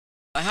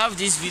I have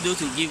this video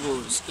to give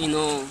us,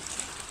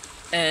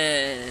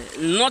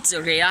 not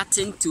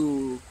reacting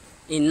to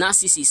a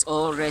narcissist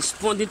or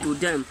responding to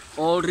them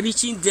or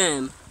reaching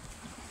them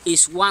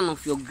is one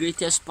of your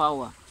greatest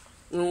power.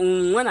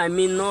 When I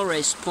mean not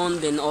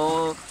responding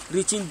or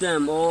reaching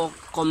them or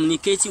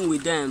communicating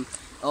with them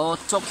or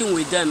talking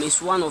with them is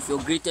one of your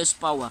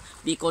greatest power,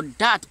 because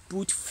that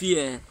put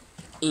fear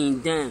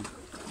in them.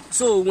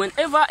 So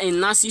whenever a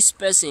narcissist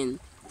person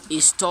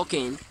is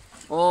talking,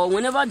 or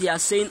whenever they are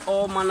saying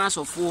all manners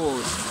of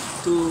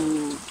words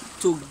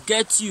to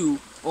get you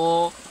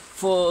or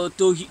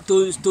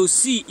to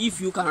see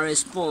if you can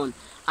respond,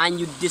 and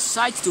you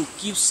decide to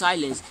keep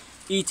silence,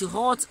 it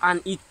hurts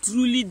and it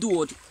truly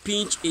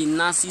pinch a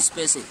narcissist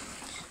person.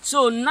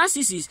 So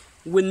narcissists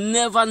will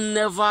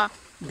never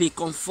be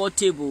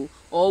comfortable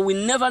or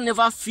will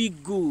never feel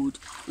good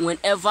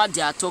whenever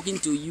they are talking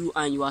to you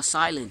and you are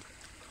silent,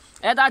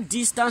 either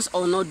distance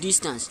or not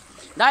distance.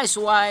 That is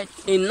why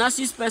a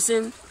narcissist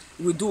person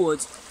will do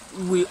what?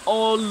 We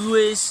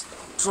always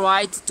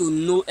try to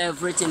know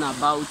everything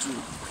about you.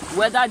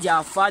 Whether they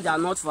are far, they are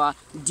not far,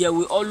 they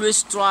will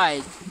always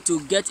try to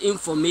get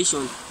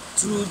information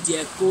through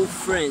their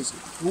co-friends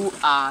who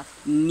are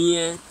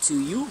near to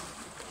you.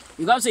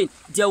 You know what I'm saying?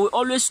 They will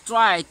always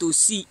try to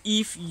see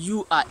if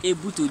you are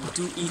able to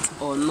do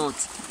it or not.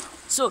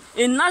 So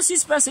a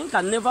narcissist person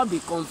can never be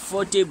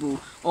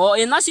comfortable, or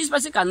a narcissist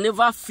person can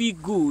never feel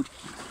good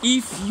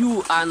if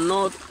you are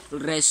not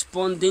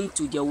responding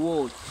to the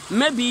world.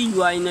 Maybe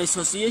you are in an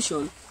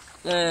association,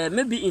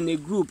 maybe in a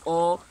group,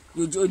 or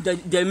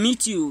they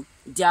meet you,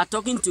 they are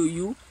talking to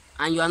you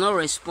and you are not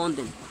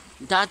responding.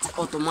 That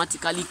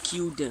automatically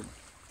kills them.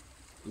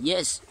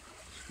 Yes,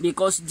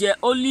 because they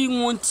only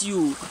want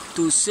you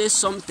to say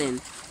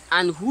something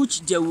and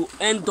which they will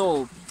end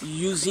up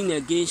using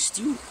against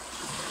you,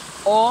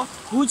 or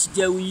which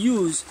they will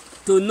use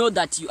to know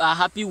that you are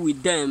happy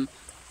with them.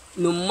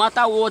 No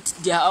matter what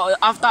they are,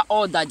 after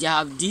all that they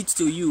have did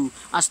to you,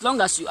 as long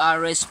as you are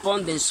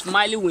responding,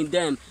 smiling with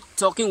them,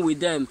 talking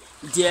with them,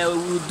 they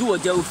will do.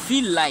 They will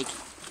feel like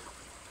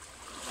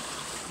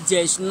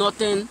there is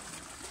nothing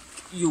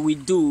you will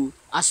do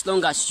as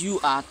long as you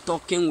are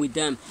talking with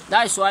them.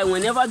 That is why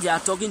whenever they are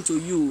talking to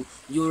you,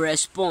 you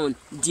respond.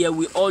 They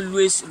will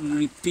always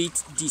repeat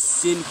the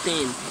same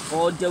thing,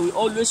 or they will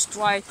always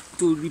try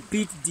to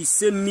repeat the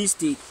same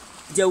mistake.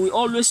 They will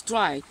always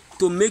try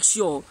to make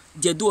sure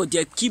they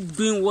keep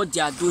doing what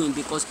they are doing,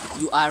 because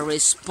you are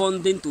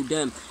responding to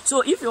them.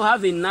 So if you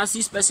have a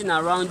narcissist person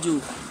around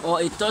you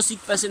or a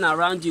toxic person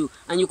around you,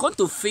 and you come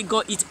to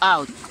figure it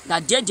out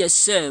that they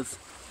themselves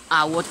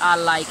are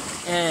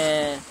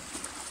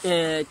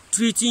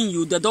treating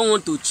you, they don't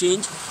want to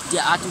change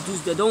their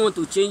attitudes, they don't want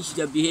to change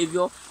their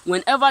behavior.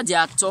 Whenever they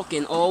are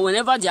talking or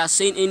whenever they are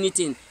saying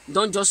anything,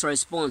 don't just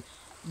respond.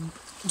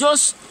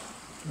 Just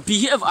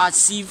behave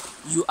as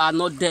if you are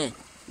not there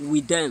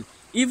with them.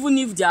 Even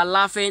if they are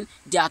laughing,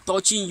 they are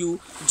touching you,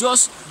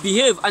 just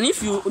behave. And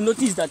if you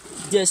notice that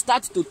they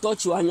start to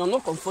touch you and you're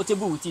not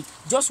comfortable with it,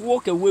 just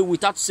walk away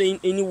without saying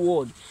any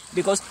word.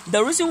 Because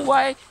the reason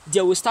why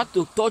they will start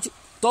to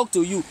talk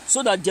to you,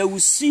 so that they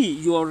will see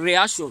your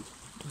reaction.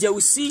 They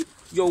will see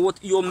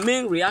your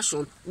main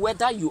reaction,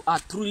 whether you are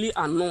truly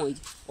annoyed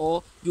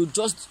or you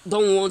just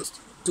don't want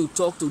to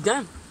talk to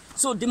them.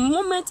 So the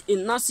moment a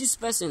narcissist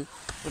person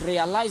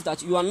realizes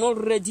that you are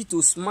not ready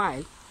to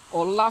smile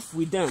or laugh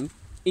with them,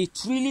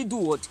 it really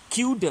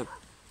kill them.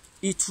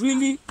 It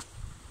really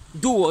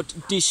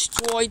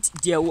destroyed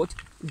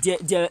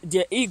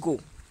their ego,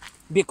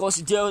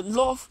 because their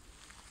love,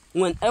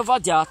 whenever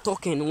they are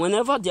talking,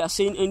 whenever they are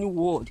saying any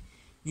word,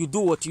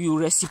 you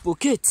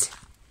reciprocate.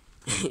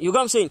 You know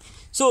what I'm saying?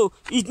 So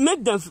it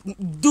makes them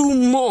do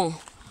more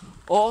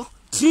or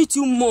treat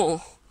you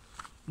more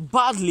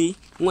badly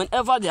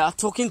whenever they are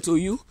talking to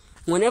you.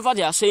 Whenever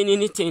they are saying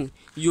anything,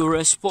 you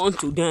respond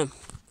to them.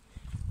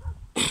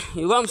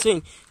 You know what I'm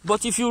saying?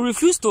 But if you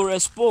refuse to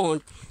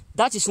respond,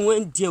 that is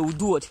when they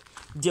will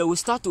They will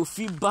start to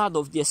feel bad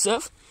of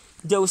themselves.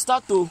 They will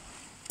start to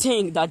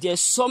think that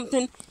there's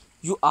something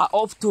you are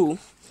up to,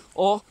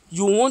 or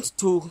you want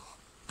to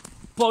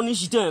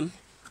punish them,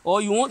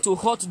 or you want to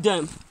hurt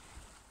them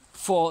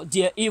for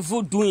their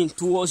evil doing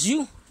towards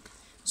you.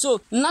 So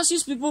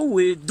narcissist people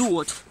will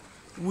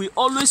we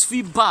always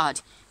feel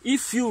bad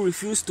if you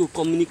refuse to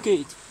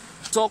communicate,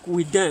 talk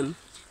with them,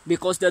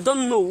 because they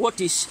don't know what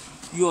is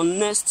your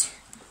next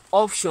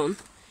option.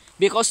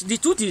 Because the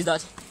truth is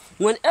that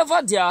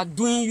whenever they are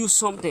doing you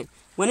something,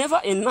 whenever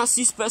a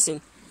narcissist person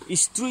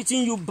is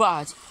treating you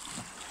bad,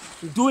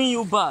 doing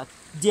you bad,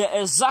 they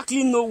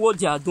exactly know what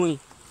they are doing.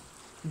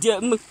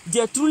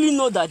 They truly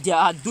know that they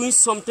are doing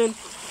something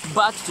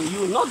bad to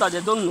you. Not that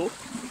they don't know,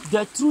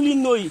 they truly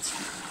know it.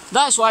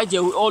 That's why they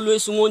will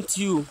always want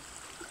you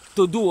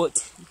to do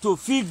to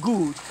feel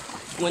good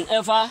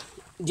whenever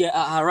they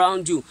are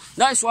around you.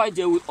 That's why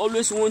they will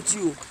always want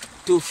you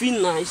to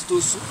feel nice,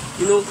 to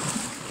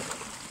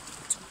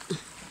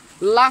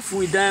laugh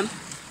with them,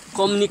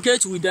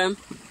 communicate with them,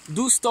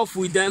 do stuff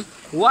with them.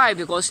 Why?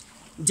 Because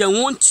they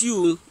want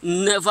you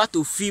never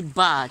to feel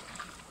bad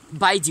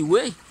by the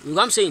way. You know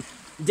what I'm saying?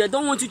 They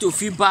don't want you to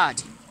feel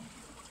bad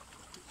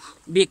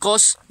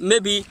because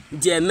maybe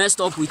they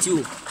messed up with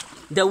you.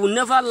 They will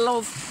never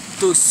love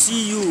to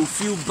see you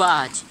feel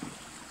bad.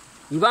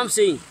 You know what I'm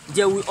saying?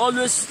 They will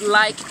always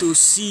like to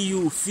see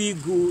you feel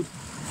good,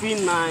 feel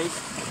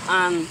nice,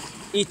 and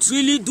it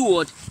really do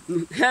what?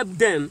 Help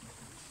them,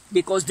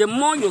 because the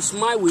more you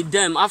smile with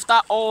them after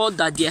all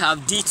that they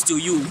have did to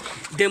you,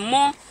 the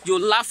more you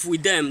laugh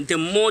with them, the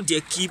more they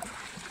keep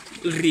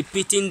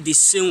repeating the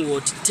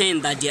same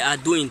thing that they are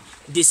doing,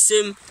 the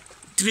same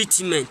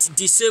treatment,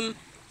 the same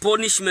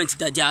punishment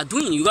that they are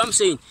doing. You know what I'm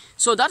saying?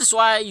 So that's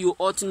why you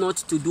ought not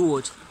to do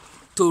what?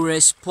 To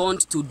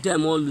respond to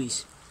them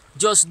always.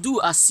 Just do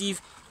as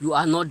if you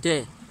are not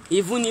there.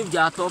 Even if they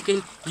are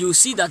talking, you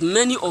see that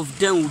many of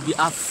them will be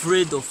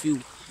afraid of you,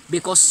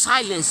 because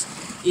silence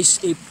is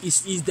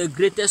the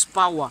greatest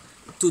power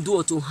to do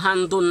or to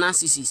handle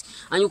narcissists.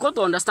 And you got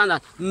to understand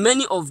that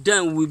many of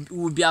them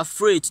will be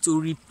afraid to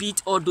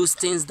repeat all those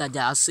things that they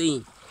are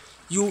saying.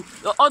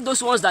 All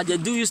those ones that they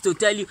do used to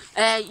tell you,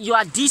 you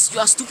are this, you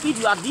are stupid,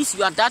 you are this,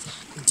 you are that.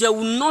 They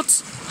will not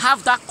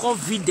have that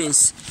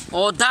confidence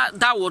or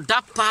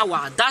that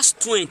power, that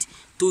strength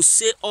to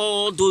say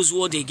all those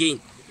words again,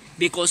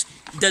 because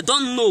they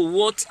don't know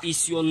what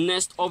is your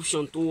next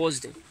option towards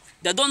them.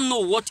 They don't know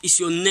what is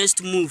your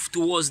next move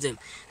towards them.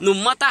 No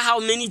matter how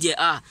many they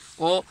are,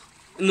 or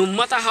no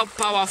matter how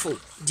powerful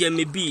they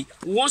may be,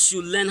 once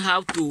you learn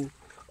how to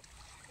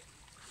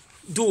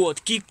do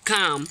what? Keep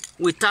calm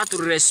without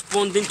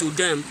responding to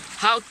them,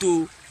 how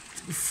to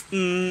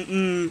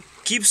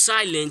keep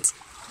silent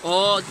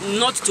or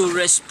not to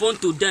respond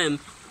to them.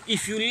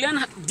 If you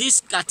learn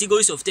these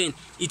categories of things,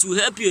 it will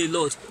help you a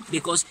lot,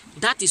 because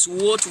that is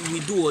what we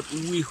do. What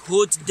we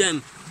hold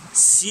them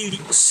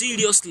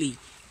seriously.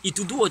 It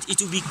will do what?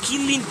 It will be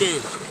killing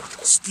them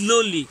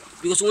slowly,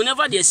 because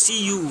whenever they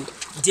see you,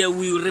 they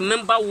will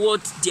remember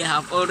what they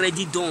have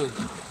already done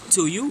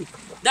to you.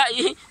 That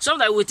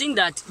sometimes we think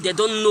that they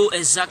don't know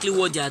exactly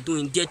what they are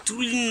doing. They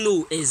truly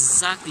know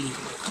exactly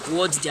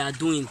what they are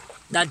doing.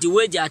 That the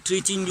way they are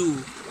treating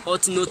you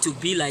ought not to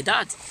be like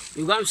that.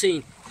 You know what I'm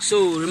saying?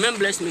 So remain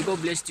blessed. May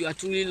God bless you. I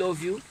truly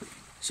love you.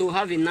 So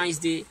have a nice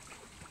day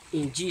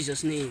in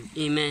Jesus' name.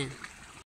 Amen.